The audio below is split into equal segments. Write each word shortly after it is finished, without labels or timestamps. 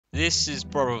This is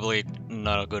probably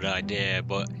not a good idea,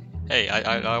 but hey,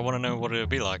 I want to know what it would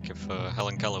be like if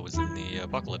Helen Keller was in the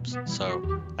apocalypse.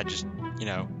 So I just, you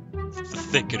know,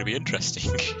 think it'd be interesting.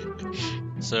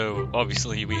 So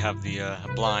obviously we have the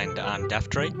blind and deaf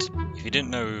trait. If you didn't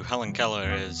know who Helen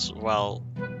Keller is, well,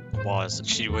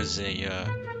 she was a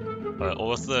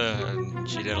author and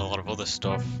she did a lot of other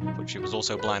stuff, but she was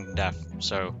also blind and deaf.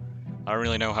 So I don't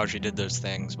really know how she did those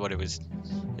things, but it's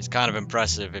kind of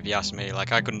impressive if you ask me.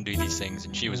 Like, I couldn't do these things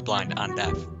and she was blind and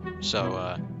deaf.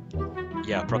 So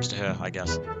yeah, props to her, I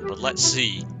guess. But let's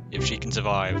see if she can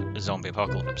survive a zombie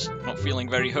apocalypse. Not feeling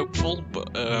very hopeful, but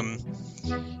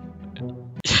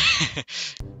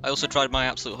I also tried my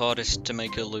absolute hardest to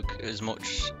make her look as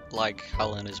much like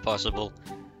Helen as possible.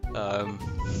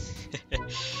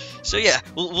 So yeah,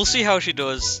 we'll see how she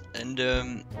does, and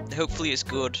hopefully it's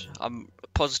good.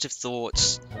 Positive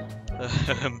thoughts.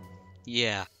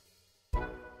 Yeah.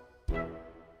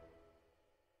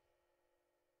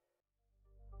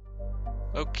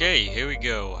 Okay, here we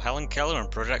go. Helen Keller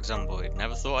and Project Zomboid.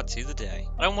 Never thought I'd see the day.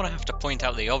 I don't want to have to point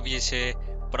out the obvious here,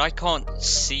 but I can't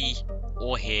see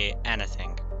or hear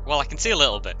anything. Well, I can see a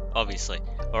little bit, obviously,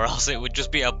 or else it would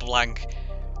just be a blank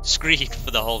screen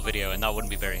for the whole video, and that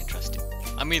wouldn't be very interesting.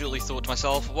 I immediately thought to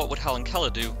myself, what would Helen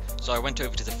Keller do? So I went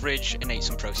over to the fridge and ate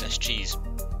some processed cheese.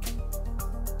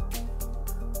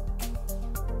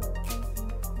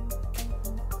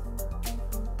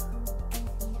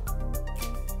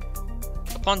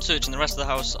 Upon searching the rest of the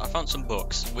house, I found some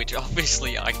books, which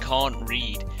obviously I can't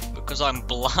read because I'm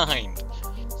blind.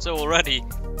 So already,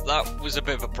 that was a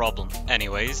bit of a problem.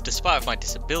 Anyways, despite my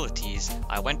disabilities,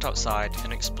 I went outside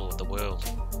and explored the world.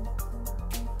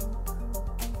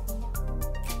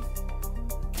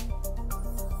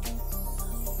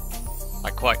 I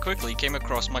quite quickly came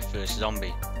across my first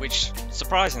zombie, which,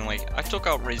 surprisingly, I took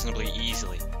out reasonably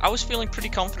easily. I was feeling pretty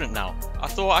confident now. I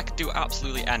thought I could do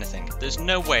absolutely anything. There's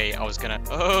no way I was gonna...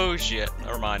 Oh shit,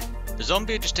 never mind. The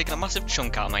zombie had just taken a massive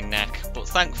chunk out of my neck, but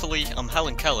thankfully I'm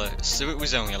Helen Keller, so it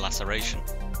was only a laceration.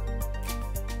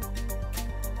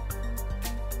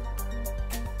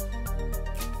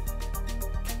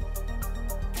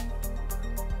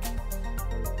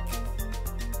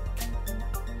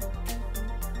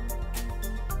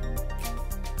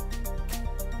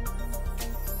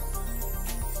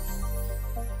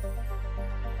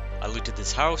 I looted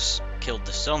this house, killed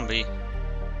the zombie,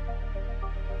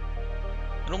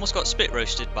 and almost got spit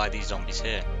roasted by these zombies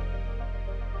here.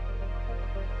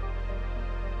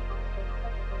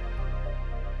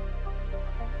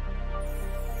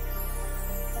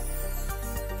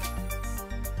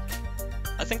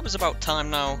 I think it was about time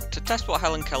now to test what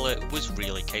Helen Keller was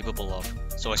really capable of.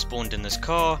 So I spawned in this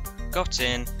car, got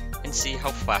in, and see how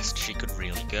fast she could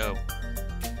really go.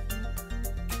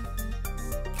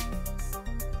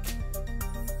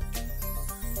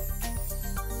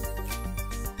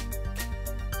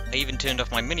 I even turned off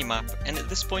my minimap, and at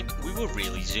this point we were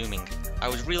really zooming. I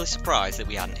was really surprised that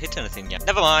we hadn't hit anything yet.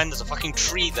 Never mind, there's a fucking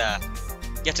tree there!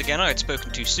 Yet again I had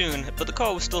spoken too soon, but the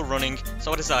car was still running,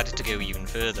 so I decided to go even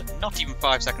further. Not even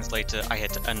 5 seconds later I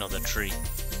hit another tree.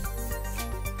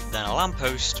 Then a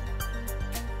lamppost.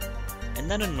 And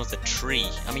then another tree.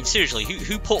 I mean seriously,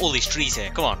 who put all these trees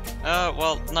here? Come on.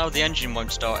 Well, now the engine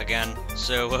won't start again,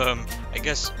 so I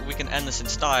guess we can end this in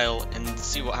style and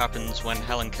see what happens when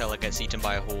Helen Keller gets eaten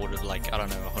by a horde of like, I don't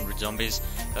know, 100 zombies.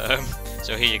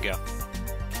 So here you go.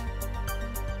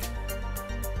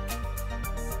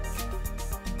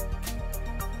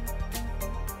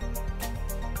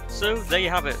 So there you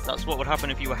have it. That's what would happen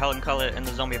if you were Helen Keller in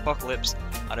the zombie apocalypse.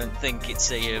 I don't think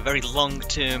it's a very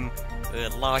long-term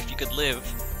life you could live,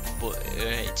 but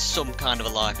it's some kind of a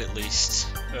life at least.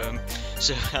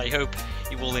 So I hope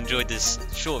you all enjoyed this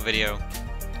short video,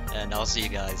 and I'll see you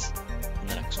guys in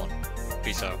the next one.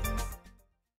 Peace out.